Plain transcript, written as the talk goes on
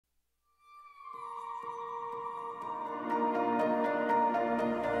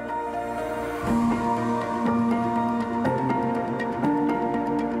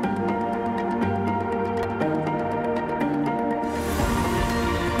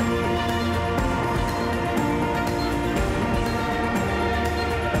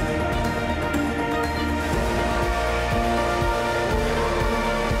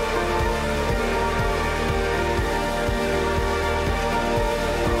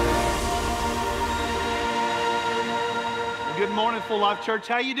Good morning, Full Life Church.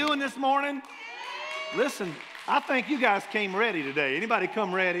 How you doing this morning? Listen, I think you guys came ready today. Anybody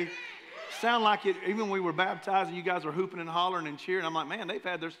come ready? Sound like it, even when we were baptizing, you guys were hooping and hollering and cheering. I'm like, man, they've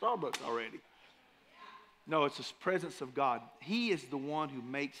had their Starbucks already. No, it's the presence of God. He is the one who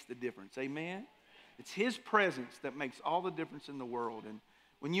makes the difference. Amen? It's His presence that makes all the difference in the world. And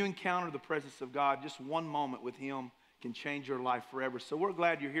when you encounter the presence of God, just one moment with Him can change your life forever. So we're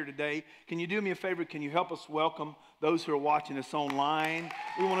glad you're here today. Can you do me a favor? Can you help us welcome those who are watching us online?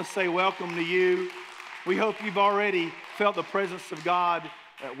 We want to say welcome to you. We hope you've already felt the presence of God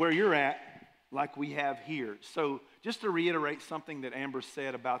where you're at, like we have here. So just to reiterate something that Amber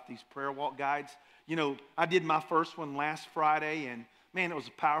said about these prayer walk guides, you know, I did my first one last Friday, and man, it was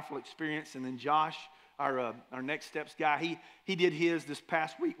a powerful experience. And then Josh, our Next Steps guy, he did his this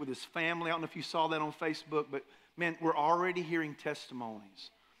past week with his family. I don't know if you saw that on Facebook, but man, we're already hearing testimonies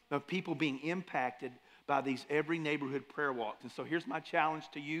of people being impacted by these every neighborhood prayer walks. And so here's my challenge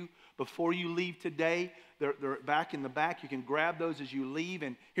to you. Before you leave today, they're back in the back. You can grab those as you leave.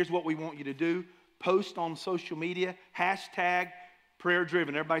 And here's what we want you to do. Post on social media, hashtag prayer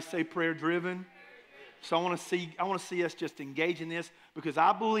driven. Everybody say prayer driven. So I want to see us just engage in this, because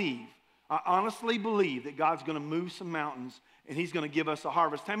I honestly believe that God's going to move some mountains and He's going to give us a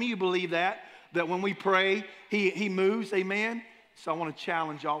harvest. How many of you believe that when we pray, He moves? Amen? So I want to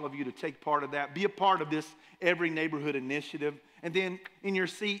challenge all of you to take part of that. Be a part of this Every Neighborhood initiative. And then in your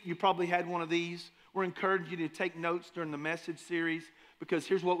seat, you probably had one of these. We're encouraging you to take notes during the message series, because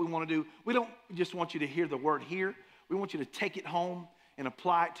here's what we want to do. We don't just want you to hear the word here. We want you to take it home and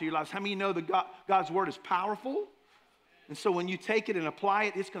apply it to your lives. How many of you know that God's word is powerful? And so when you take it and apply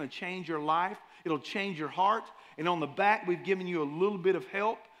it, it's going to change your life. It'll change your heart. And on the back, we've given you a little bit of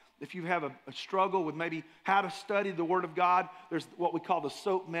help. If you have a struggle with maybe how to study the Word of God, there's what we call the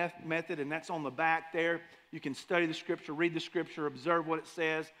SOAP method, and that's on the back there. You can study the Scripture, read the Scripture, observe what it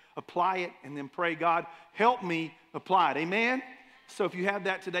says, apply it, and then pray, God, help me apply it. Amen? So if you have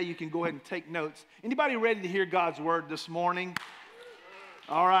that today, you can go ahead and take notes. Anybody ready to hear God's Word this morning?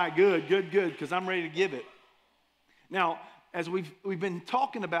 All right, good, because I'm ready to give it. Now, as we've been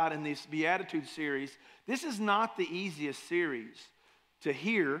talking about in this Beatitudes series, this is not the easiest series to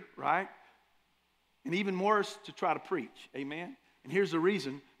hear, right? And even worse, to try to preach, amen? And here's the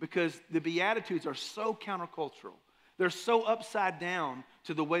reason, because the Beatitudes are so countercultural. They're so upside down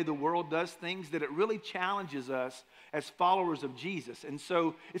to the way the world does things that it really challenges us as followers of Jesus. And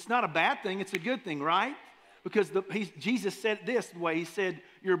so it's not a bad thing, it's a good thing, right? Because Jesus said it this way. He said,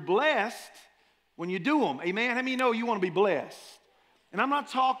 you're blessed when you do them, amen? How many know you want to be blessed? And I'm not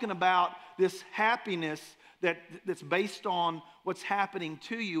talking about this happiness that's based on what's happening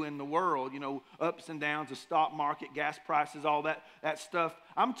to you in the world, you know, ups and downs, the stock market, gas prices, all that stuff.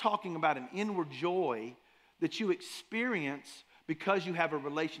 I'm talking about an inward joy that you experience because you have a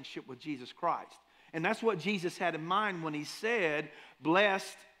relationship with Jesus Christ. And that's what Jesus had in mind when He said,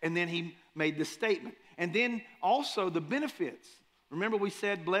 blessed, and then He made this statement. And then also the benefits. Remember we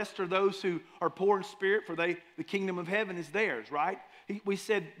said, blessed are those who are poor in spirit, for the kingdom of heaven is theirs, right? We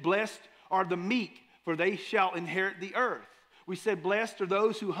said, blessed are the meek, for they shall inherit the earth. We said, blessed are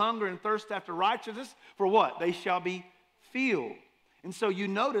those who hunger and thirst after righteousness, for what? They shall be filled. And so you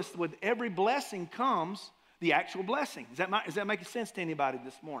notice with every blessing comes the actual blessing. Is that making sense to anybody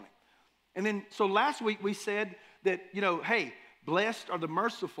this morning? And then, so last week we said that, you know, hey, blessed are the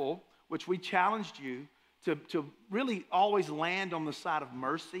merciful, which we challenged you to really always land on the side of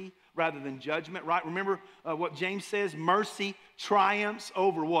mercy rather than judgment, right? Remember what James says, mercy triumphs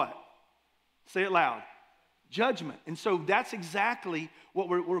over what? Say it loud. Judgment. And so that's exactly what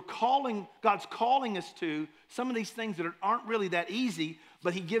we're calling, God's calling us to, some of these things that aren't really that easy,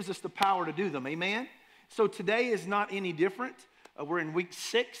 but He gives us the power to do them. Amen? So today is not any different. We're in week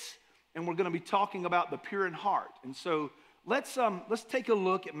 6, and we're going to be talking about the pure in heart. And so let's take a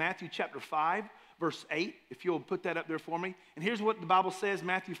look at Matthew chapter 5, verse 8, if you'll put that up there for me. And here's what the Bible says,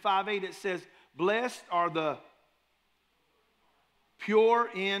 Matthew 5:8. It says, blessed are the pure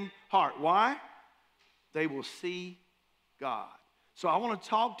in heart. Why? They will see God. So I want to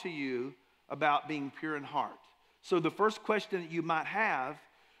talk to you about being pure in heart. So the first question that you might have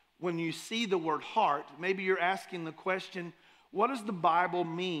when you see the word heart, maybe you're asking the question, what does the Bible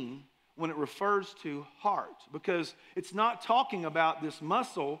mean when it refers to heart? Because it's not talking about this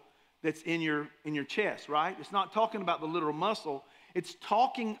muscle that's in your chest, right? It's not talking about the literal muscle. It's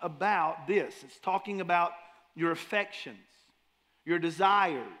talking about this. It's talking about your affections, your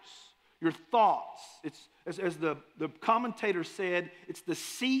desires, your thoughts. It's, as the commentator said, it's the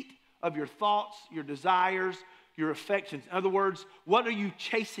seat of your thoughts, your desires, your affections. In other words, what are you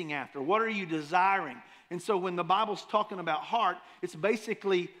chasing after? What are you desiring? And so when the Bible's talking about heart, it's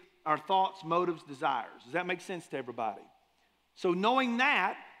basically our thoughts, motives, desires. Does that make sense to everybody? So knowing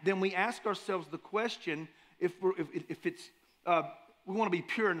that, then we ask ourselves the question, if it's we want to be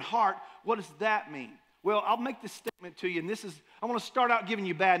pure in heart, what does that mean? Well, I'll make this statement to you, and I want to start out giving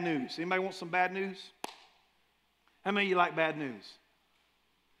you bad news. Anybody want some bad news? How many of you like bad news?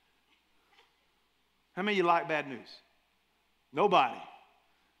 How many of you like bad news? Nobody.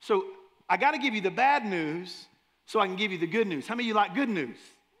 So I got to give you the bad news so I can give you the good news. How many of you like good news?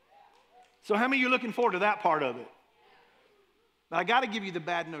 So how many of you are looking forward to that part of it? But I got to give you the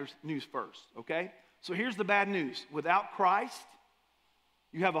bad news first, okay? So here's the bad news. Without Christ,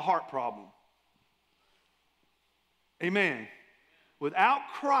 you have a heart problem. Amen. Without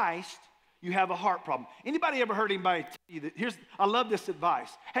Christ, you have a heart problem. Anybody ever heard anybody tell you that? I love this advice.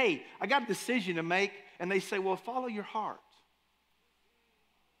 Hey, I got a decision to make, and they say, well, follow your heart.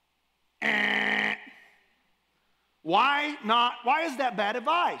 Why not? Why is that bad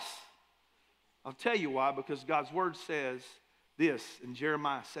advice? I'll tell you why, because God's word says this in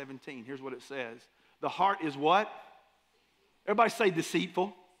Jeremiah 17. Here's what it says. The heart is what? Everybody say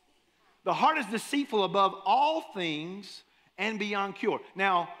deceitful. The heart is deceitful above all things and beyond cure.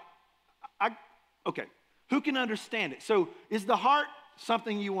 Now, okay, who can understand it? So is the heart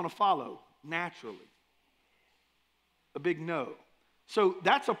something you want to follow naturally? A big no. So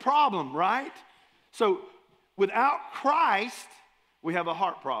that's a problem, right? So without Christ, we have a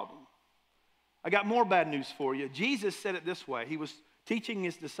heart problem. I got more bad news for you. Jesus said it this way. He was teaching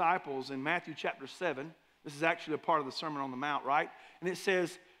his disciples in Matthew chapter 7. This is actually a part of the Sermon on the Mount, right? And it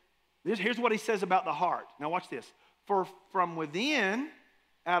says, here's what he says about the heart. Now watch this. For from within,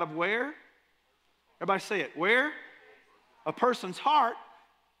 out of where? Everybody say it. Where? A person's heart,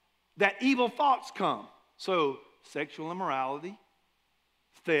 that evil thoughts come. So sexual immorality,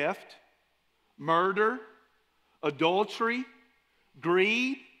 theft, murder, adultery,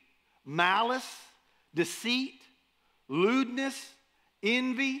 greed, malice, deceit, lewdness,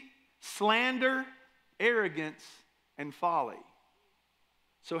 envy, slander, arrogance, and folly.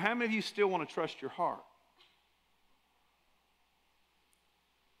 So how many of you still want to trust your heart?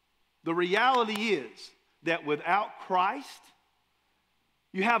 The reality is that without Christ,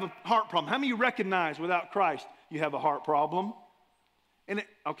 you have a heart problem. How many of you recognize without Christ you have a heart problem?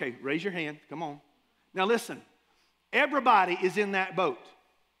 Okay, raise your hand. Come on. Now listen, everybody is in that boat.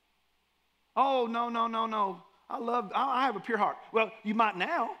 Oh, no. I have a pure heart. Well, you might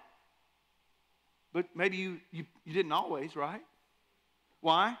now, but maybe you didn't always, right?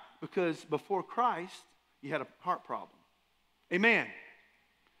 Why? Because before Christ, you had a heart problem. Amen.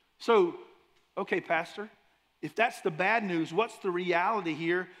 So, okay, Pastor, if that's the bad news, what's the reality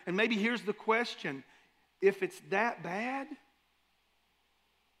here? And maybe here's the question. If it's that bad,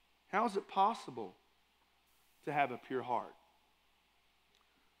 how is it possible to have a pure heart?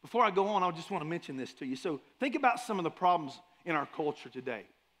 Before I go on, I just want to mention this to you. So think about some of the problems in our culture today.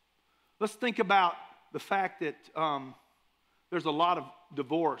 Let's think about the fact that there's a lot of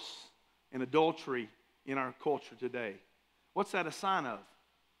divorce and adultery in our culture today. What's that a sign of?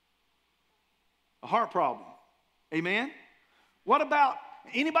 A heart problem. Amen? What about,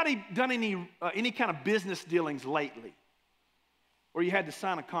 anybody done any kind of business dealings lately where you had to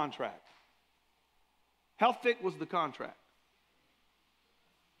sign a contract? How thick was the contract?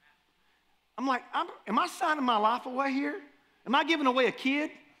 I'm like, am I signing my life away here? Am I giving away a kid?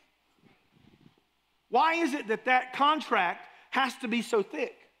 Why is it that contract has to be so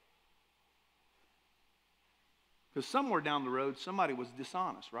thick? Because somewhere down the road, somebody was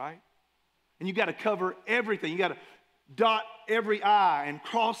dishonest, right? And you got to cover everything. You got to dot every I and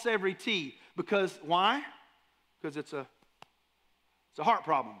cross every T. Because why? Because it's a heart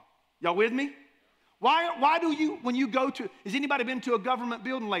problem. Y'all with me? Why do you, when you go to, has anybody been to a government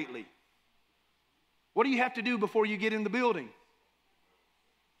building lately? What do you have to do before you get in the building?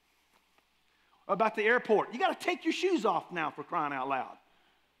 About the airport. You got to take your shoes off now, for crying out loud.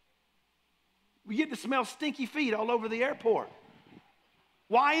 We get to smell stinky feet all over the airport.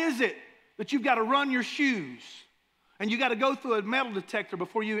 Why is it that you've got to run your shoes and you got to go through a metal detector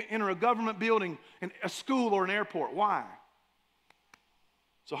before you enter a government building, a school, or an airport? Why?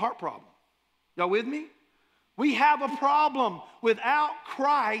 It's a heart problem. Y'all with me? We have a problem. Without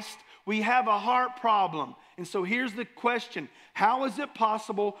Christ, we have a heart problem. And so here's the question. How is it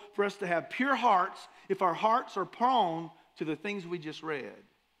possible for us to have pure hearts if our hearts are prone to the things we just read?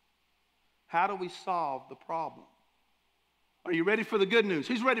 How do we solve the problem? Are you ready for the good news?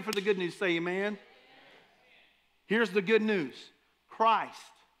 Who's ready for the good news? Say amen. Here's the good news. Christ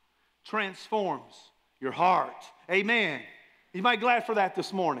transforms your heart. Amen. Anybody glad for that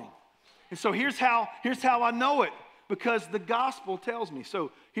this morning? And so here's how I know it, because the gospel tells me.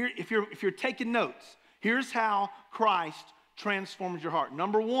 So here, if you're taking notes, here's how Christ transforms your heart.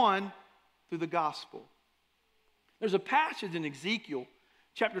 Number one, through the gospel. There's a passage in Ezekiel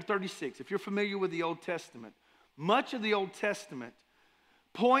chapter 36. If you're familiar with the Old Testament, much of the Old Testament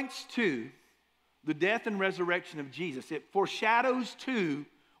points to the death and resurrection of Jesus. It foreshadows to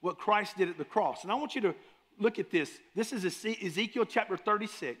what Christ did at the cross. And I want you to look at this. This is Ezekiel chapter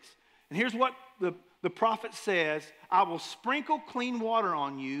 36. And here's what the prophet says: I will sprinkle clean water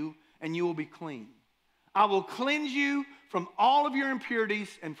on you, and you will be clean. I will cleanse you from all of your impurities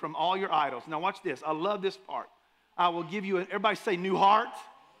and from all your idols. Now watch this. I love this part. I will give you, everybody say new heart.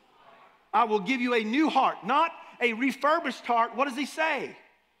 I will give you a new heart, not a refurbished heart. What does he say?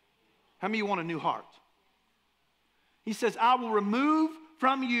 How many of you want a new heart? He says, I will remove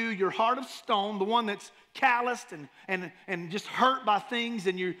from you your heart of stone, the one that's calloused and just hurt by things,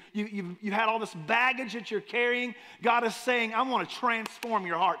 and you had all this baggage that you're carrying. God is saying, I want to transform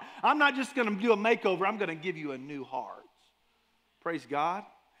your heart. I'm not just going to do a makeover. I'm going to give you a new heart. Praise God.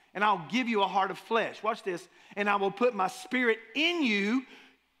 And I'll give you a heart of flesh. Watch this. And I will put my spirit in you.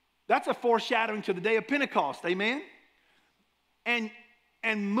 That's a foreshadowing to the day of Pentecost. Amen. And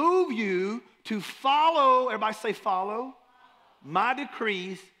move you to follow, everybody say follow, my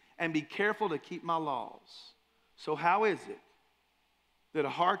decrees, and be careful to keep my laws. So how is it that a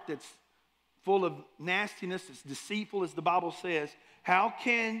heart that's full of nastiness, that's deceitful, as the Bible says, how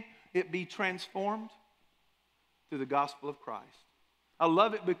can it be transformed? Through the gospel of Christ. I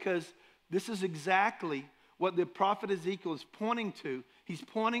love it because this is exactly what the prophet Ezekiel is pointing to. He's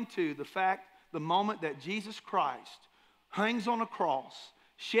pointing to the fact, the moment that Jesus Christ hangs on a cross,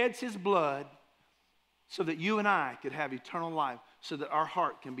 sheds his blood, so that you and I could have eternal life, so that our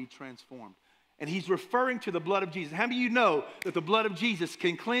heart can be transformed. And he's referring to the blood of Jesus. How many of you know that the blood of Jesus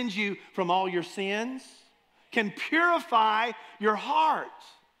can cleanse you from all your sins, can purify your heart?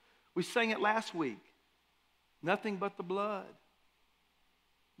 We sang it last week. Nothing but the blood.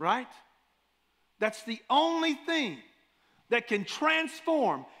 Right? That's the only thing that can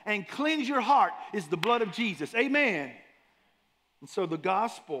transform and cleanse your heart, is the blood of Jesus. Amen. And so the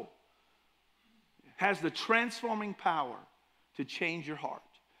gospel has the transforming power to change your heart.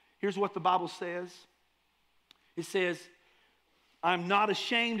 Here's what the Bible says. It says, I'm not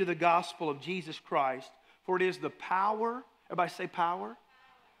ashamed of the gospel of Jesus Christ, for it is the power, everybody say power,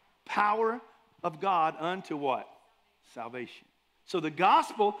 power of God unto what? Salvation. So the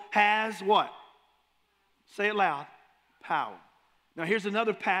gospel has what? Say it loud. Power. Now here's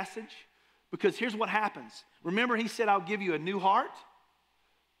another passage, because here's what happens. Remember, he said, I'll give you a new heart.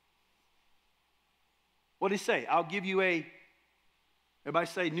 What did he say? I'll give you a, everybody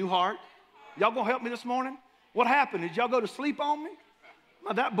say new heart. Y'all gonna help me this morning? What happened? Did y'all go to sleep on me? Am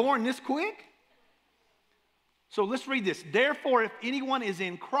I that born this quick? So let's read this. Therefore, if anyone is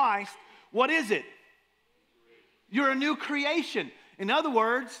in Christ, what is it? You're a new creation. In other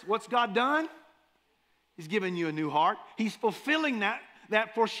words, what's God done? He's given you a new heart. He's fulfilling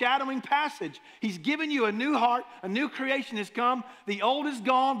that foreshadowing passage. He's given you a new heart. A new creation has come. The old is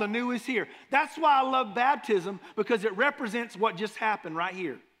gone. The new is here. That's why I love baptism, because it represents what just happened right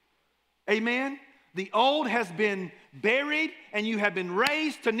here. Amen? The old has been buried, and you have been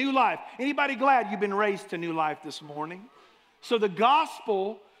raised to new life. Anybody glad you've been raised to new life this morning? So the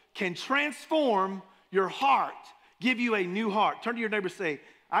gospel can transform your heart, give you a new heart. Turn to your neighbor and say,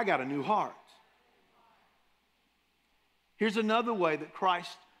 I got a new heart. Here's another way that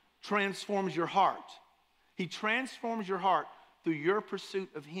Christ transforms your heart. He transforms your heart through your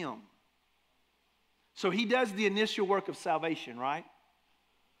pursuit of him. So he does the initial work of salvation, right?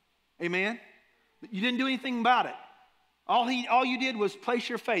 Amen? You didn't do anything about it. All you did was place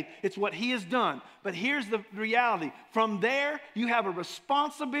your faith. It's what he has done. But here's the reality. From there, you have a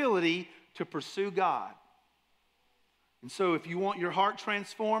responsibility to pursue God. And so if you want your heart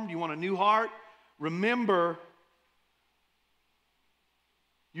transformed, you want a new heart, remember,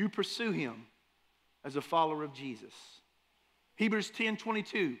 you pursue him as a follower of Jesus. Hebrews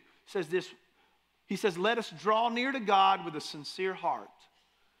 10:22 says this. He says, let us draw near to God with a sincere heart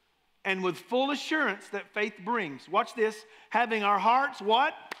and with full assurance that faith brings. Watch this. Having our hearts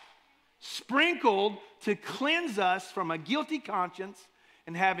what? Sprinkled to cleanse us from a guilty conscience,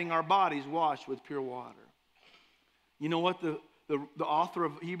 and having our bodies washed with pure water. You know what the author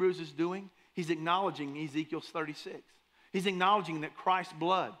of Hebrews is doing? He's acknowledging Ezekiel 36. He's acknowledging that Christ's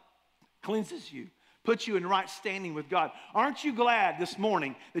blood cleanses you, puts you in right standing with God. Aren't you glad this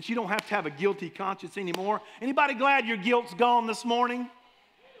morning that you don't have to have a guilty conscience anymore? Anybody glad your guilt's gone this morning?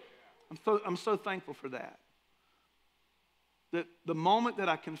 I'm so thankful for that. that the moment that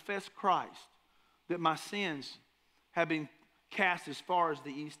I confess Christ, that my sins have been cast as far as the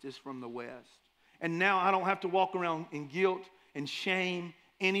east is from the west. And now I don't have to walk around in guilt and shame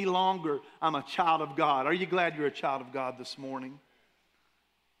any longer. I'm a child of God. Are you glad you're a child of God this morning?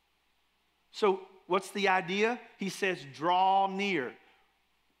 So what's the idea? He says, draw near.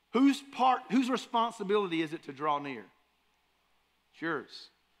 Whose responsibility is it to draw near? It's yours.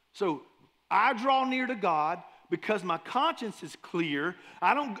 So I draw near to God because my conscience is clear.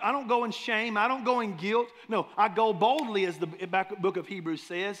 I don't go in shame. I don't go in guilt. No, I go boldly, as the book of Hebrews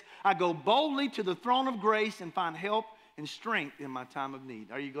says. I go boldly to the throne of grace and find help and strength in my time of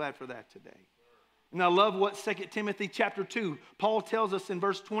need. Are you glad for that today? And I love what 2 Timothy chapter 2, Paul tells us in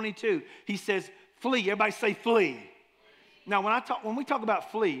verse 22. He says, flee. Everybody say flee. Now, when we talk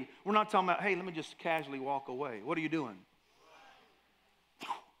about flee, we're not talking about, hey, let me just casually walk away. What are you doing?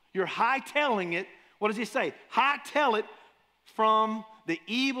 You're hightailing it. What does he say? Hightail it from the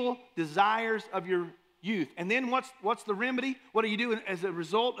evil desires of your youth. And then what's the remedy? What do you do as a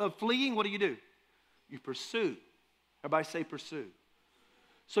result of fleeing? What do? You pursue. Everybody say pursue.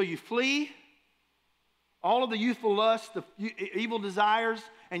 So you flee all of the youthful lust, the evil desires,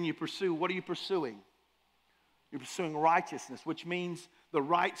 and you pursue. What are you pursuing? You're pursuing righteousness, which means the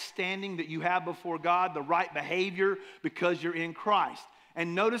right standing that you have before God, the right behavior because you're in Christ.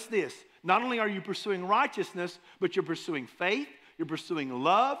 And notice this, not only are you pursuing righteousness, but you're pursuing faith, you're pursuing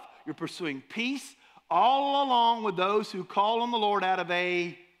love, you're pursuing peace, all along with those who call on the Lord out of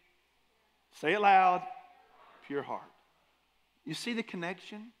a, say it loud, pure heart. You see the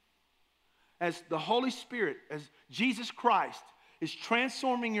connection? As the Holy Spirit, as Jesus Christ is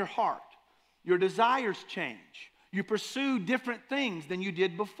transforming your heart, your desires change. You pursue different things than you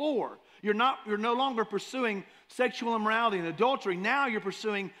did before. You're no longer pursuing sexual immorality and adultery. Now you're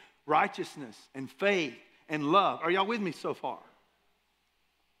pursuing righteousness and faith and love. Are y'all with me so far?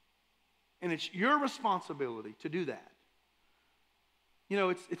 And it's your responsibility to do that. You know,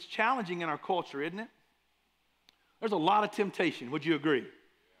 it's challenging in our culture, isn't it? There's a lot of temptation. Would you agree?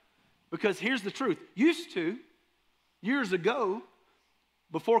 Because here's the truth. Used to, years ago,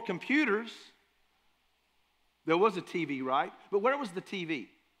 before computers, there was a TV, right? But where was the TV? It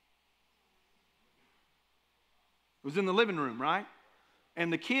was in the living room, right?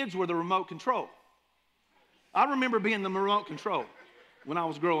 And the kids were the remote control. I remember being the remote control when I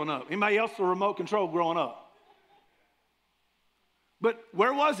was growing up. Anybody else the remote control growing up? But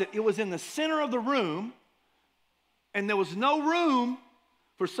where was it? It was in the center of the room, and there was no room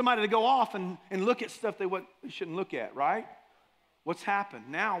for somebody to go off and look at stuff they shouldn't look at, right? What's happened?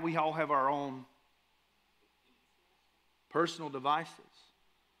 Now we all have our own personal devices.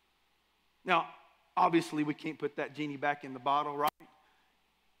 Now, obviously, we can't put that genie back in the bottle, right?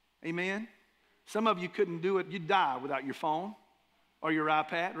 Amen? Some of you couldn't do it. You'd die without your phone or your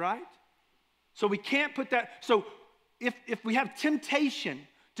iPad, right? So we can't put that. So if we have temptation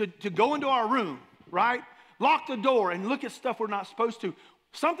to go into our room, right? Lock the door and look at stuff we're not supposed to.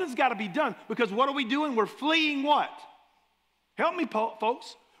 Something's got to be done, because what are we doing? We're fleeing what? Help me,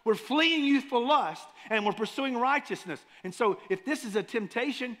 folks. We're fleeing youthful lust, and we're pursuing righteousness. And so if this is a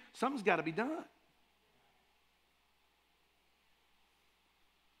temptation, something's got to be done.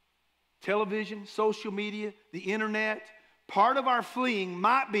 Television, social media, the internet, part of our fleeing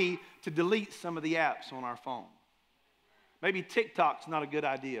might be to delete some of the apps on our phone. Maybe TikTok's not a good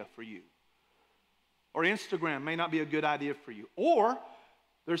idea for you. Or Instagram may not be a good idea for you. Or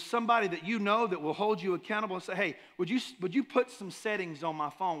there's somebody that you know that will hold you accountable and say, hey, would you put some settings on my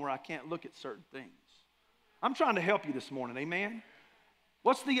phone where I can't look at certain things? I'm trying to help you this morning, amen?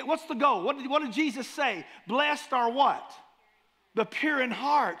 What's the goal? What did Jesus say? Blessed are what? The pure in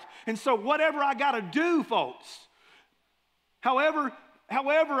heart. And so whatever I got to do, folks, however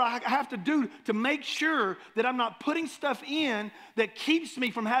I have to do to make sure that I'm not putting stuff in that keeps me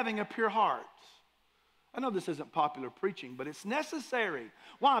from having a pure heart. I know this isn't popular preaching, but it's necessary.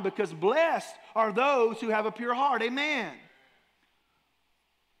 Why? Because blessed are those who have a pure heart. Amen.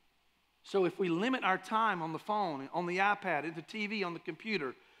 So if we limit our time on the phone, on the iPad, the TV, on the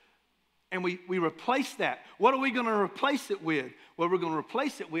computer, and we replace that, what are we going to replace it with? Well, we're going to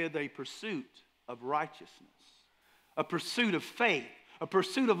replace it with a pursuit of righteousness, a pursuit of faith, a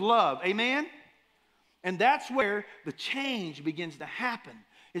pursuit of love. Amen? And that's where the change begins to happen,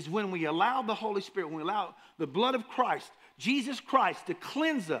 is when we allow the Holy Spirit, when we allow the blood of Christ, Jesus Christ, to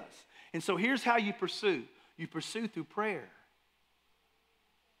cleanse us. And so here's how you pursue. You pursue through prayer.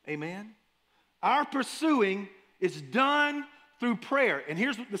 Amen? Our pursuing is done through prayer. And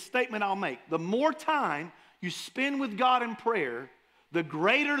here's the statement I'll make. The more time you spend with God in prayer, the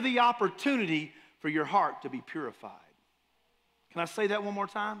greater the opportunity for your heart to be purified. Can I say that one more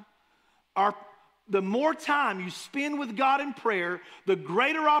time? The more time you spend with God in prayer, the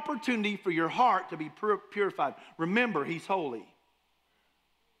greater opportunity for your heart to be purified. Remember, He's holy.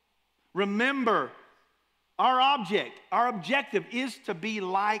 Remember, our objective is to be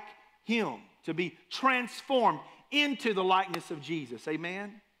like Him, to be transformed into the likeness of Jesus.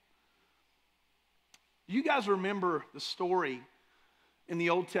 Amen? Do you guys remember the story in the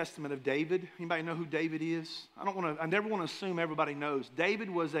Old Testament of David? Anybody know who David is? I never want to assume everybody knows. David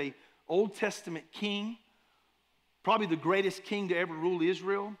was an Old Testament king, probably the greatest king to ever rule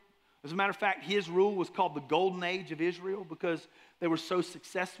Israel. As a matter of fact, his rule was called the Golden Age of Israel because they were so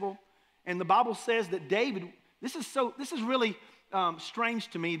successful. And the Bible says that David, this is really strange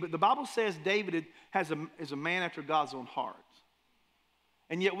to me, but the Bible says David is a man after God's own heart.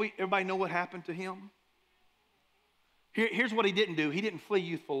 And yet everybody know what happened to him? Here's what he didn't do. He didn't flee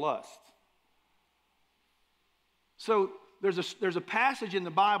youthful lust. So there's a passage in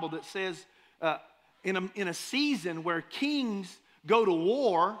the Bible that says in a season where kings go to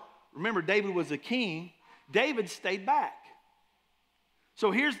war, remember David was a king, David stayed back.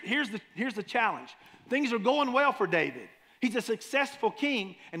 So here's the challenge. Things are going well for David. He's a successful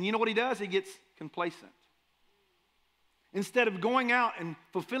king, and you know what he does? He gets complacent. Instead of going out and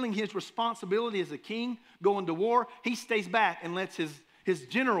fulfilling his responsibility as a king, going to war, he stays back and lets his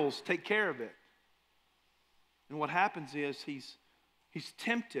generals take care of it. And what happens is he's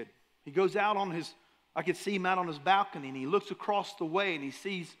tempted. He goes out I could see him out on his balcony, and he looks across the way and he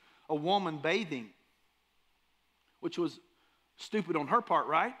sees a woman bathing, which was stupid on her part,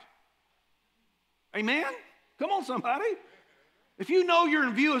 right? Amen? Come on, somebody. If you know you're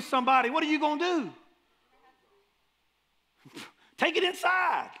in view of somebody, what are you going to do? Take it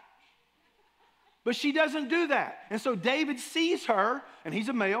inside. But she doesn't do that. And so David sees her, and he's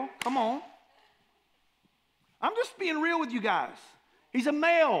a male. Come on. I'm just being real with you guys. He's a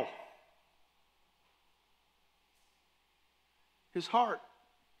male. His heart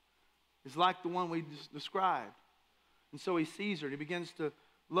is like the one we described. And so he sees her, and he begins to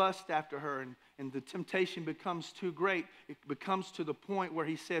lust after her, and the temptation becomes too great. It becomes to the point where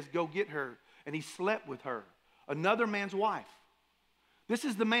he says, go get her. And he slept with her, another man's wife. This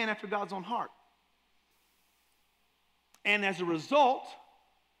is the man after God's own heart. And as a result,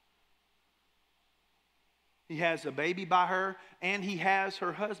 he has a baby by her, and he has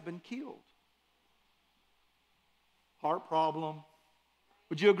her husband killed. Heart problem.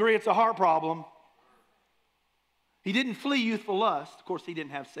 Would you agree it's a heart problem? He didn't flee youthful lust. Of course, he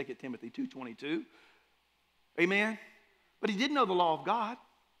didn't have 2 Timothy 2:22. Amen? But he did know the law of God.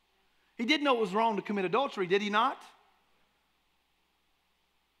 He did know it was wrong to commit adultery, did he not?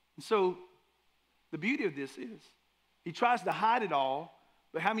 And so, the beauty of this is, he tries to hide it all,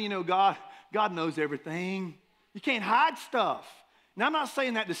 but how many of you know God knows everything? You can't hide stuff. Now, I'm not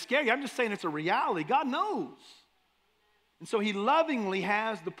saying that to scare you. I'm just saying it's a reality. God knows. And so he lovingly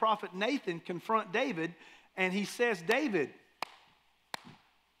has the prophet Nathan confront David, and he says, David,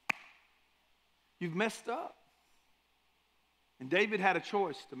 you've messed up. And David had a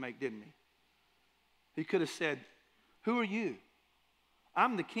choice to make, didn't he? He could have said, who are you?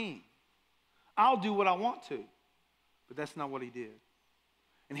 I'm the king. I'll do what I want to. But that's not what he did.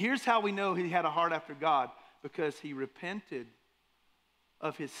 And here's how we know he had a heart after God, because he repented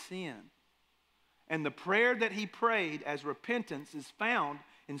of his sin. And the prayer that he prayed as repentance is found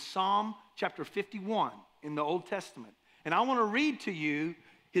in Psalm chapter 51 in the Old Testament. And I want to read to you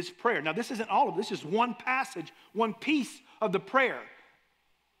his prayer. Now, this isn't all of this, just one passage, one piece of the prayer.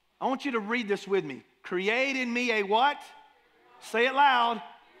 I want you to read this with me. Create in me a what? Say it loud.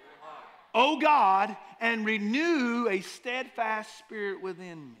 O God, and renew a steadfast spirit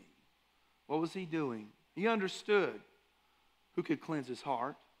within me. What was he doing? He understood who could cleanse his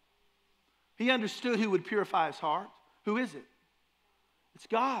heart. He understood who would purify his heart. Who is it? It's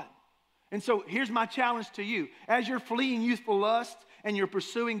God. And so here's my challenge to you. As you're fleeing youthful lust and you're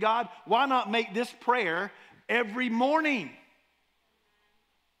pursuing God, why not make this prayer every morning?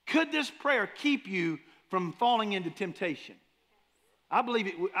 Could this prayer keep you from falling into temptation? I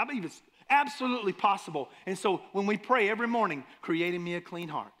believe it's absolutely possible. And so when we pray every morning, create in me a clean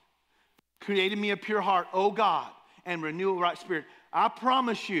heart, create in me a pure heart, O God, and renew a right spirit, I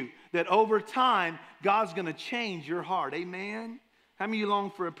promise you that over time, God's going to change your heart. Amen? How many of you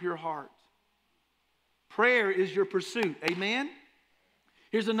long for a pure heart? Prayer is your pursuit. Amen?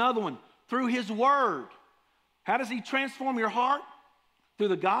 Here's another one. Through his word. How does he transform your heart? Through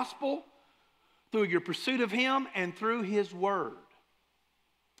the gospel, through your pursuit of him, and through his word.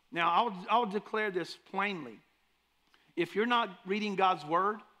 Now, I'll declare this plainly. If you're not reading God's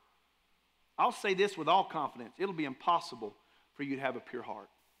word, I'll say this with all confidence. It'll be impossible for you to have a pure heart.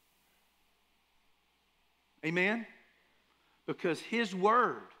 Amen? Because his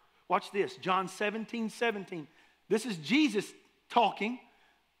word, watch this, John 17:17. This is Jesus talking.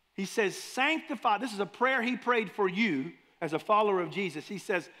 He says, sanctify. This is a prayer he prayed for you as a follower of Jesus. He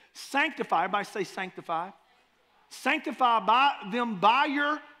says, sanctify. Everybody say sanctify. Sanctify them by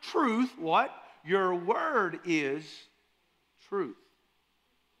your truth. What? Your word is truth.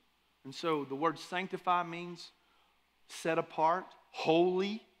 And so the word sanctify means set apart,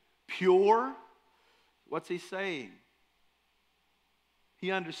 holy, pure. What's he saying? He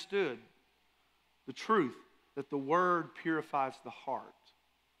understood the truth that the word purifies the heart.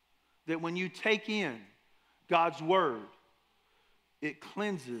 That when you take in God's word, it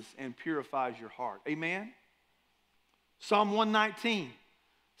cleanses and purifies your heart. Amen? Psalm 119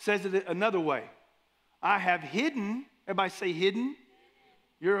 says it another way. I have hidden, everybody say hidden,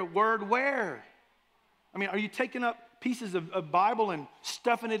 your word where? I mean, are you taking up pieces of Bible and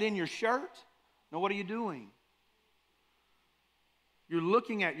stuffing it in your shirt? No, what are you doing? You're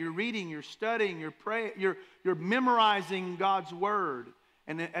looking at, you're reading, you're studying, you're praying, you're memorizing God's word.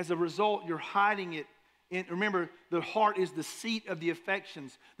 And as a result, you're hiding it. Remember, the heart is the seat of the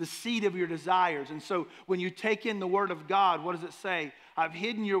affections, the seat of your desires. And so when you take in the word of God, what does it say? I've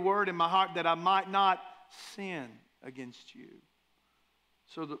hidden your word in my heart that I might not sin against you.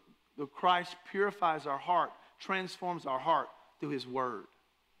 So the Christ purifies our heart, transforms our heart through his word.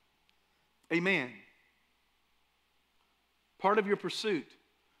 Amen. Part of your pursuit,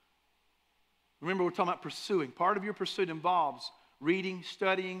 remember we're talking about pursuing. Part of your pursuit involves reading,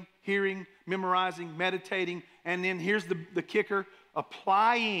 studying, hearing, memorizing, meditating, and then here's the kicker,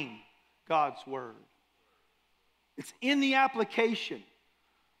 applying God's word. It's in the application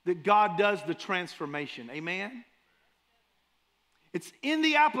that God does the transformation. Amen? It's in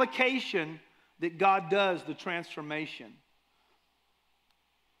the application that God does the transformation.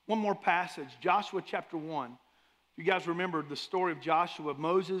 One more passage, Joshua chapter 1. If you guys remember the story of Joshua,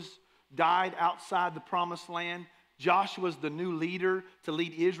 Moses died outside the promised land. Joshua's the new leader to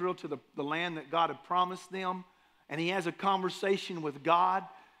lead Israel to the land that God had promised them. And he has a conversation with God.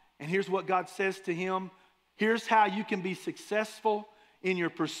 And here's what God says to him. Here's how you can be successful in your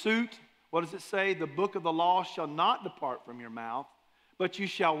pursuit. What does it say? The book of the law shall not depart from your mouth, but you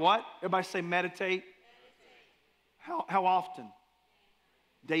shall what? Everybody say meditate. How often?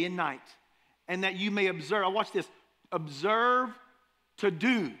 Day and night. And that you may observe. Watch this. Observe to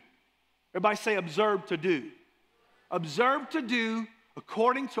do. Everybody say observe to do. Observe to do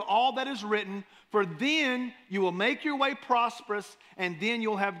according to all that is written, for then you will make your way prosperous, and then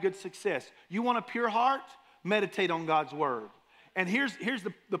you'll have good success. You want a pure heart? Meditate on God's word. And here's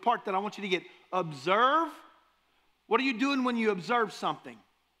the part that I want you to get. Observe. What are you doing when you observe something?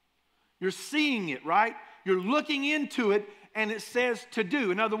 You're seeing it, right? You're looking into it, and it says to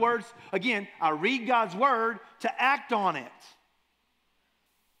do. In other words, again, I read God's word to act on it.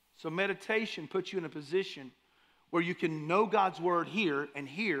 So meditation puts you in a position where you can know God's word here,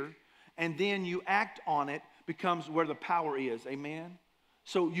 and then you act on it, becomes where the power is. Amen?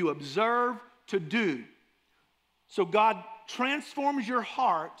 So you observe to do. So God transforms your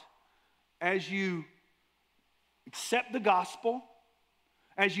heart as you accept the gospel,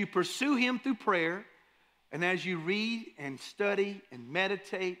 as you pursue him through prayer, and as you read and study and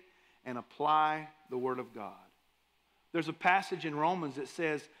meditate and apply the word of God. There's a passage in Romans that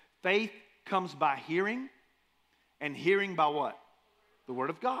says, faith comes by hearing, and hearing by what? The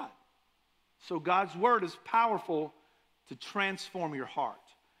word of God. So God's word is powerful to transform your heart.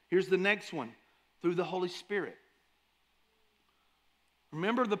 Here's the next one. Through the Holy Spirit.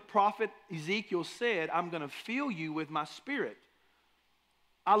 Remember the prophet Ezekiel said, I'm going to fill you with my spirit.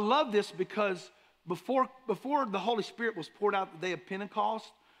 I love this because before the Holy Spirit was poured out the day of Pentecost,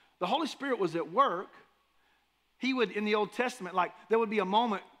 the Holy Spirit was at work. He would, in the Old Testament, like there would be a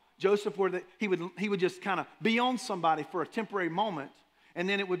moment, Joseph, where he would just kind of be on somebody for a temporary moment, and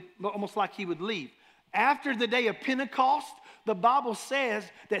then it would almost like he would leave. After the day of Pentecost, the Bible says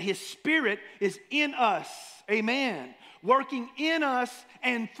that his spirit is in us. Amen. Working in us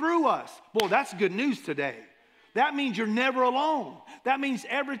and through us. Boy, that's good news today. That means you're never alone. That means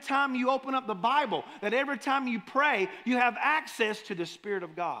every time you open up the Bible, that every time you pray, you have access to the Spirit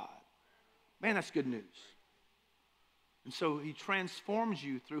of God. Man, that's good news. And so he transforms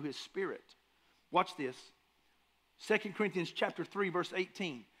you through his Spirit. Watch this. 2 Corinthians chapter 3, verse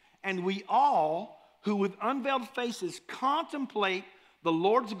 18. And we all who with unveiled faces contemplate the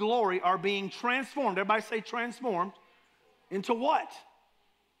Lord's glory are being transformed. Everybody say transformed. Into what?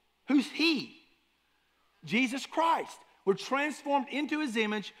 Who's he? Jesus Christ. We're transformed into his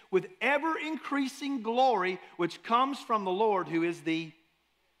image with ever-increasing glory, which comes from the Lord, who is the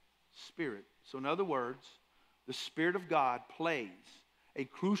Spirit. So in other words, the Spirit of God plays a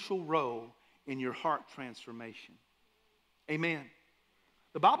crucial role in your heart transformation. Amen.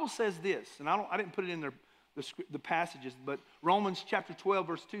 The Bible says this, and I didn't put it in the passages, but Romans chapter 12,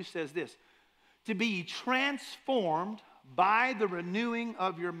 verse 2 says this: to be transformed by the renewing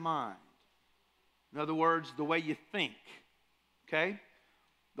of your mind. In other words, the way you think. Okay?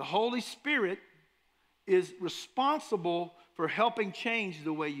 The Holy Spirit is responsible for helping change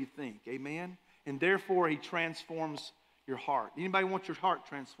the way you think. Amen? And therefore, he transforms your heart. Anybody want your heart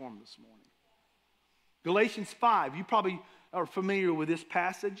transformed this morning? Galatians 5. You probably are familiar with this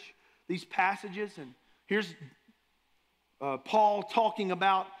passage, these passages. And here's Paul talking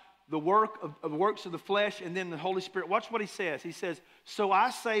about the works of the flesh and then the Holy Spirit. Watch what he says. He says, so I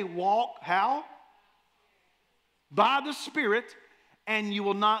say walk, how? By the Spirit, and you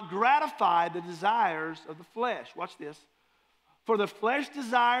will not gratify the desires of the flesh. Watch this. For the flesh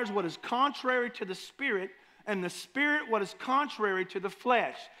desires what is contrary to the Spirit, and the Spirit what is contrary to the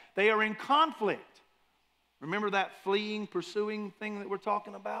flesh. They are in conflict. Remember that fleeing, pursuing thing that we're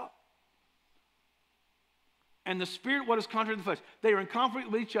talking about? And the Spirit what is contrary to the flesh. They are in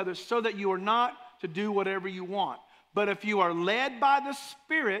conflict with each other, so that you are not to do whatever you want. But if you are led by the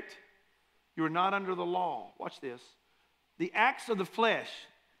Spirit, you are not under the law. Watch this. The acts of the flesh.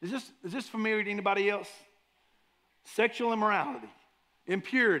 Is this familiar to anybody else? Sexual immorality,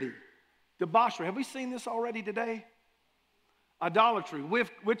 impurity, debauchery. Have we seen this already today? Idolatry,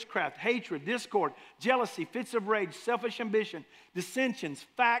 witchcraft, hatred, discord, jealousy, fits of rage, selfish ambition, dissensions,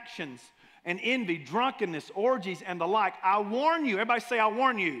 factions, and envy, drunkenness, orgies, and the like. I warn you. Everybody say, I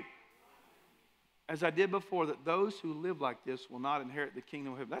warn you. As I did before, that those who live like this will not inherit the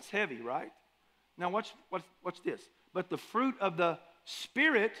kingdom of heaven. That's heavy, right? Now watch this. But the fruit of the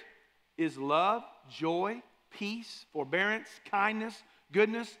Spirit is love, joy, peace, forbearance, kindness,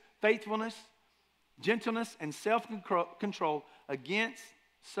 goodness, faithfulness, gentleness, and self-control. Against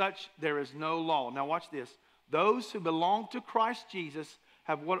such there is no law. Now watch this. Those who belong to Christ Jesus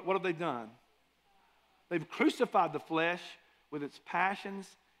have what have they done? They've crucified the flesh with its passions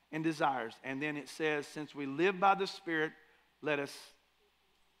and desires. And then it says, since we live by the Spirit, let us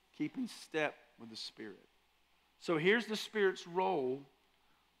keep in step with the Spirit. So here's the Spirit's role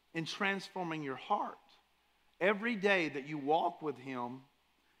in transforming your heart. Every day that you walk with him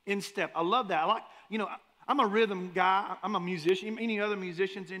in step. I love that. I'm a rhythm guy. I'm a musician. Any other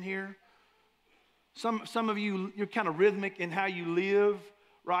musicians in here? Some of you, you're kind of rhythmic in how you live,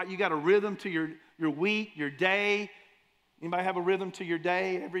 right? You got a rhythm to your week, your day. Anybody have a rhythm to your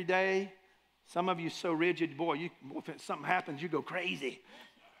day every day? Some of you so rigid, boy, if something happens, you go crazy.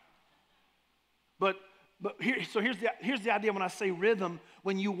 But here's the idea when I say rhythm.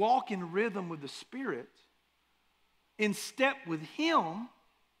 When you walk in rhythm with the Spirit, in step with him,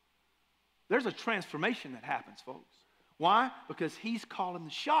 there's a transformation that happens, folks. Why? Because he's calling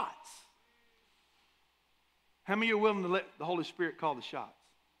the shots. How many are willing to let the Holy Spirit call the shots?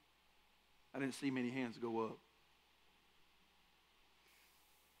 I didn't see many hands go up.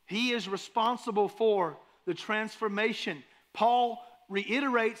 He is responsible for the transformation. Paul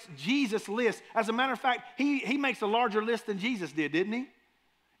reiterates Jesus' list. As a matter of fact, he makes a larger list than Jesus did, didn't he?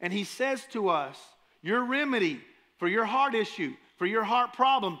 And he says to us, your remedy for your heart issue, for your heart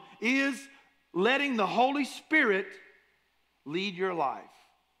problem, is letting the Holy Spirit lead your life.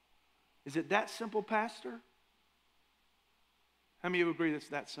 Is it that simple, Pastor? How many of you agree that's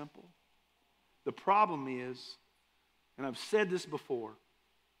that simple? The problem is, and I've said this before,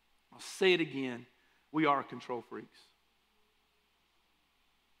 I'll say it again, we are control freaks.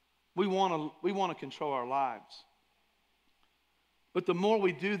 We want to control our lives. But the more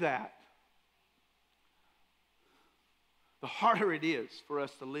we do that, the harder it is for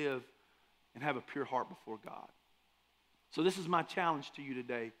us to live and have a pure heart before God. So this is my challenge to you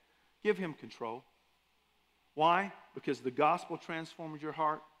today. Give him control. Why? Because the gospel transforms your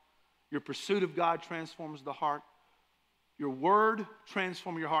heart. Your pursuit of God transforms the heart. Your word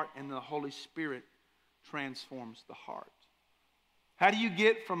transforms your heart, and the Holy Spirit transforms the heart. How do you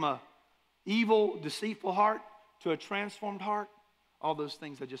get from a evil, deceitful heart to a transformed heart? All those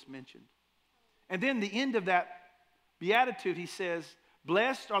things I just mentioned. And then the end of that beatitude, he says,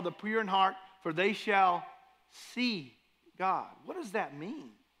 blessed are the pure in heart, for they shall see God. What does that mean?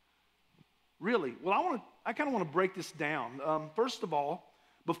 Really? Well, I kind of want to break this down. First of all,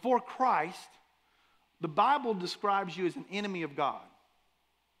 before Christ, the Bible describes you as an enemy of God.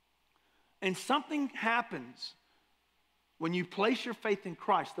 And something happens when you place your faith in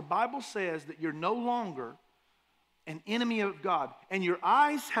Christ. The Bible says that you're no longer an enemy of God. And your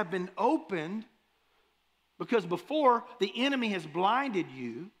eyes have been opened because before the enemy has blinded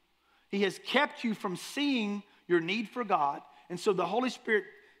you, he has kept you from seeing your need for God. And so the Holy Spirit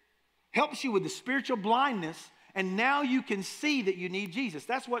helps you with the spiritual blindness, and now you can see that you need Jesus.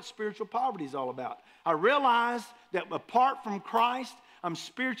 That's what spiritual poverty is all about. I realize that apart from Christ, I'm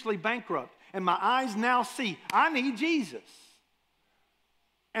spiritually bankrupt, and my eyes now see I need Jesus.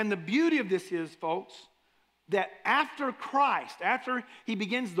 And the beauty of this is, folks, that after Christ, after he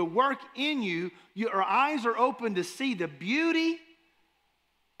begins the work in you, your eyes are open to see the beauty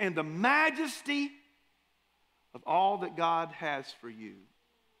and the majesty of all that God has for you.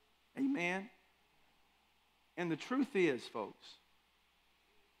 Amen? And the truth is, folks,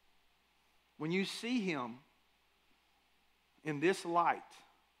 when you see him in this light,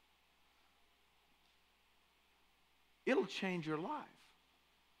 it'll change your life.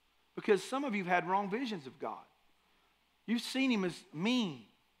 Because some of you have had wrong visions of God. You've seen him as mean,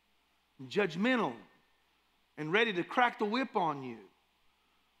 judgmental, and ready to crack the whip on you.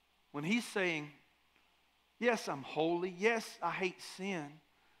 When he's saying, yes, I'm holy. Yes, I hate sin.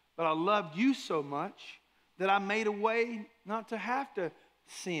 But I loved you so much that I made a way not to have to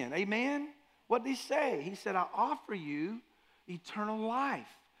sin. Amen? What did he say? He said, I offer you eternal life.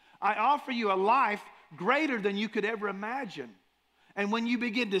 I offer you a life greater than you could ever imagine. And when you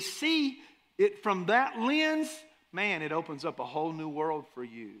begin to see it from that lens, man, it opens up a whole new world for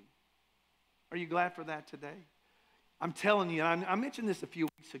you. Are you glad for that today? I'm telling you, I mentioned this a few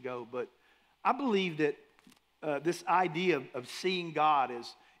weeks ago, but I believe that this idea of seeing God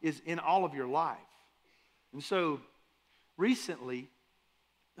is in all of your life. And so recently,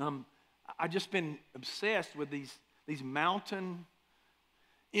 I've just been obsessed with these mountain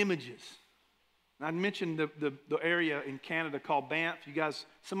images. And I mentioned the area in Canada called Banff. You guys,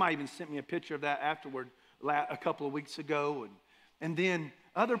 somebody even sent me a picture of that afterward a couple of weeks ago. And then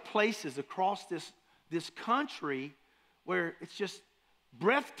other places across this country where it's just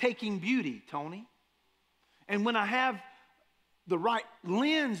breathtaking beauty, Tony. And when I have the right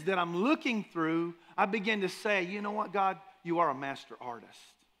lens that I'm looking through, I begin to say, you know what, God, you are a master artist.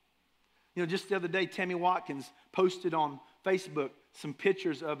 You know, just the other day, Tammy Watkins posted on Facebook some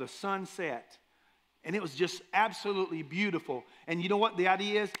pictures of the sunset. And it was just absolutely beautiful. And you know what the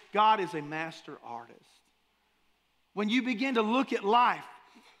idea is? God is a master artist. When you begin to look at life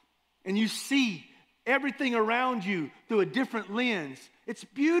and you see everything around you through a different lens, it's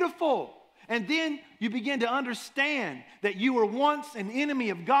beautiful. And then you begin to understand that you were once an enemy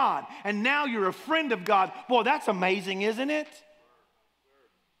of God and now you're a friend of God. Boy, that's amazing, isn't it?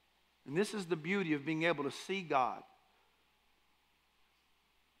 And this is the beauty of being able to see God.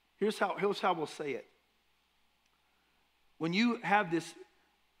 Here's how we'll say it. When you have this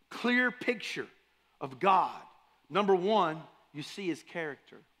clear picture of God, number one, you see his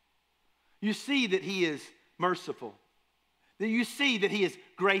character. You see that he is merciful. That you see that he is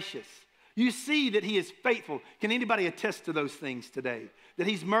gracious. You see that he is faithful. Can anybody attest to those things today? That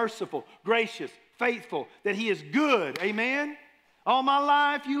he's merciful, gracious, faithful, that he is good. Amen? All my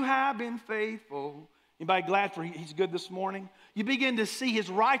life you have been faithful. Anybody glad for he's good this morning? You begin to see his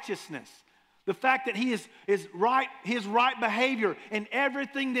righteousness. The fact that he is right, his right behavior in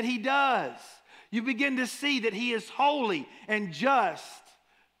everything that he does. You begin to see that he is holy and just.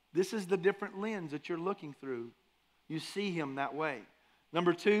 This is the different lens that you're looking through. You see him that way.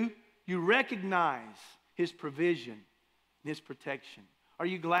 Number two, you recognize his provision and his protection. Are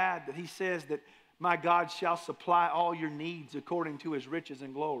you glad that he says that my God shall supply all your needs according to his riches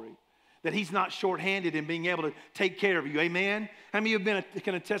and glory? That he's not short-handed in being able to take care of you. Amen? How many of you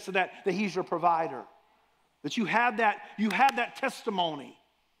can attest to that he's your provider? That you have that testimony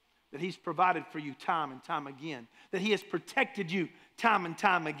that he's provided for you time and time again. That he has protected you time and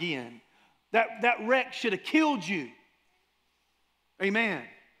time again. That wreck should have killed you. Amen.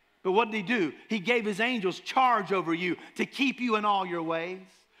 But what did he do? He gave his angels charge over you to keep you in all your ways.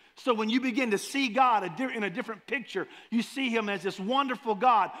 So when you begin to see God in a different picture, you see him as this wonderful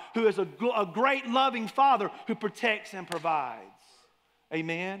God who is a great loving Father who protects and provides.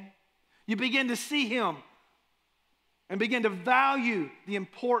 Amen? You begin to see him and begin to value the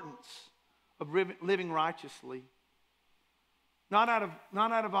importance of living righteously. Not out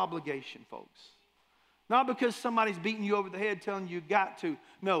of obligation, folks. Not because somebody's beating you over the head telling you got to.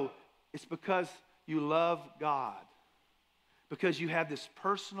 No, it's because you love God. Because you have this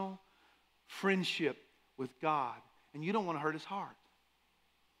personal friendship with God and you don't want to hurt his heart.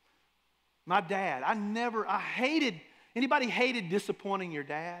 My dad, anybody hated disappointing your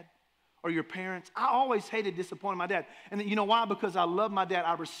dad or your parents. I always hated disappointing my dad. And you know why? Because I loved my dad.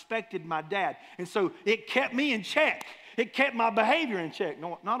 I respected my dad. And so it kept me in check. It kept my behavior in check.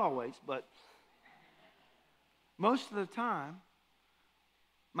 No, not always, but most of the time,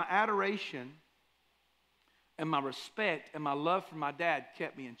 my adoration and my respect and my love for my dad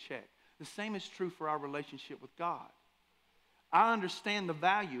kept me in check. The same is true for our relationship with God. I understand the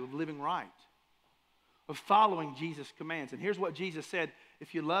value of living right, of following Jesus' commands. And here's what Jesus said: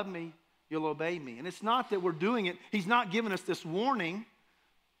 if you love me, you'll obey me. And it's not that we're doing it. He's not giving us this warning,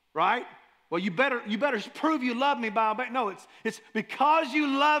 right? Well, you better prove you love me by obeying. No, it's because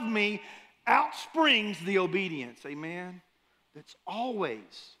you love me outsprings the obedience. Amen? That's always,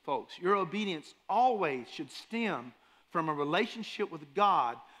 folks, your obedience always should stem from a relationship with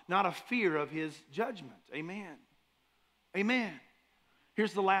God, not a fear of his judgment. Amen. Amen.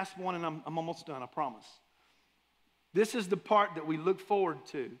 Here's the last one, and I'm almost done, I promise. This is the part that we look forward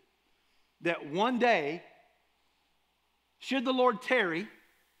to. That one day, should the Lord tarry,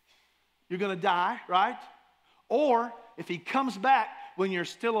 you're going to die, right? Or if he comes back when you're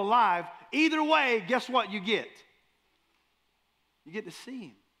still alive, either way, guess what you get? You get to see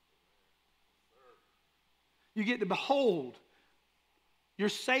him. You get to behold your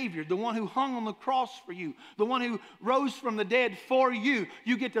Savior, the one who hung on the cross for you, the one who rose from the dead for you.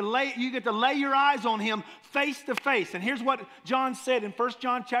 You get to lay your eyes on him face to face. And here's what John said in 1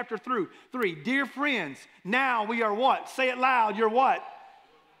 John chapter 3. Dear friends, now we are what? Say it loud. You're what?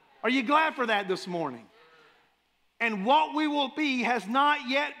 Are you glad for that this morning? And what we will be has not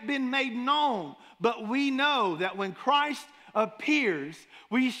yet been made known, but we know that when Christ appears,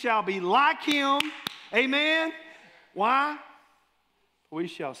 we shall be like him. Amen? Why? We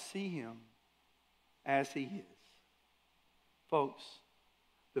shall see him as he is. Folks,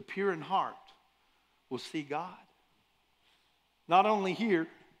 the pure in heart will see God. Not only here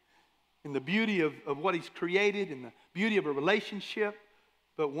in the beauty of what he's created and the beauty of a relationship,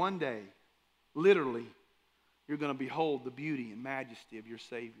 but one day, literally, you're going to behold the beauty and majesty of your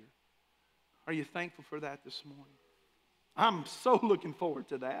Savior. Are you thankful for that this morning? I'm so looking forward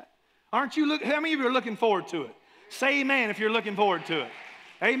to that. Aren't you? How many of you are looking forward to it? Say amen if you're looking forward to it.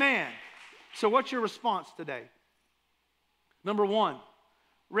 Amen. So what's your response today? Number one,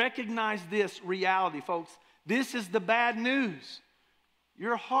 recognize this reality, folks. This is the bad news.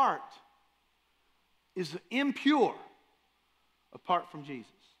 Your heart is impure apart from Jesus.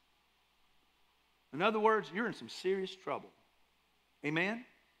 In other words, you're in some serious trouble. Amen?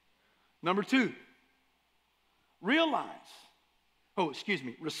 Number two,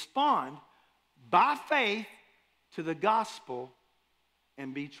 respond by faith to the gospel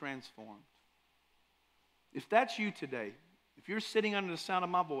and be transformed. If that's you today, if you're sitting under the sound of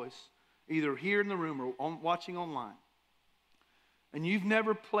my voice, either here in the room or watching online, and you've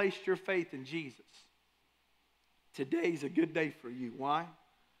never placed your faith in Jesus, today's a good day for you. Why?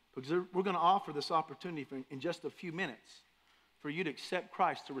 Because we're going to offer this opportunity in just a few minutes for you to accept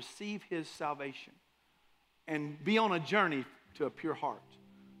Christ, to receive his salvation, and be on a journey to a pure heart.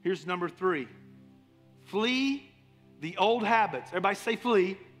 Here's number three. Flee the old habits. Everybody say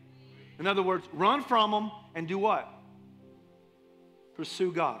flee. In other words, run from them and do what?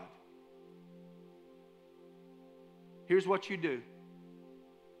 Pursue God. Here's what you do.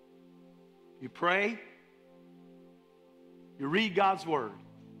 You pray. You read God's word.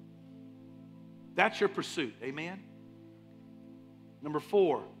 That's your pursuit. Amen? Number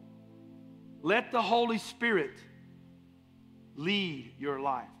four, let the Holy Spirit lead your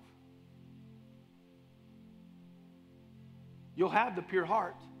life. You'll have the pure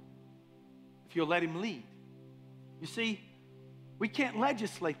heart if you'll let him lead. You see, we can't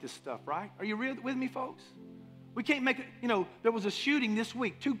legislate this stuff, right? Are you with me, folks? We can't make it, there was a shooting this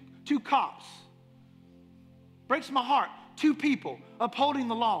week, two cops. Breaks my heart. 2 people upholding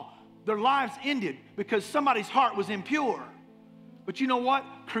the law. Their lives ended because somebody's heart was impure. But you know what?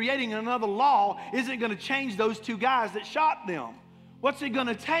 Creating another law isn't going to change those 2 guys that shot them. What's it going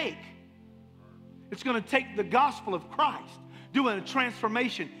to take? It's going to take the gospel of Christ, doing a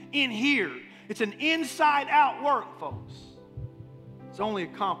transformation in here. It's an inside-out work, folks. It's only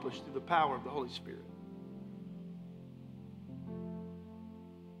accomplished through the power of the Holy Spirit.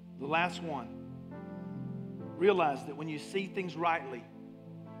 The last one. Realize that when you see things rightly,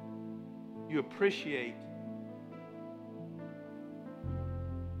 you appreciate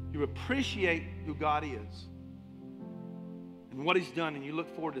who God is and what he's done, and you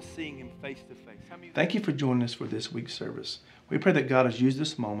look forward to seeing him face to face. Thank you for joining us for this week's service. We pray that God has used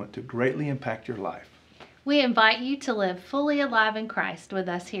this moment to greatly impact your life. We invite you to live fully alive in Christ with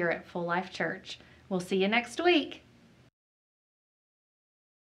us here at Full Life Church. We'll see you next week.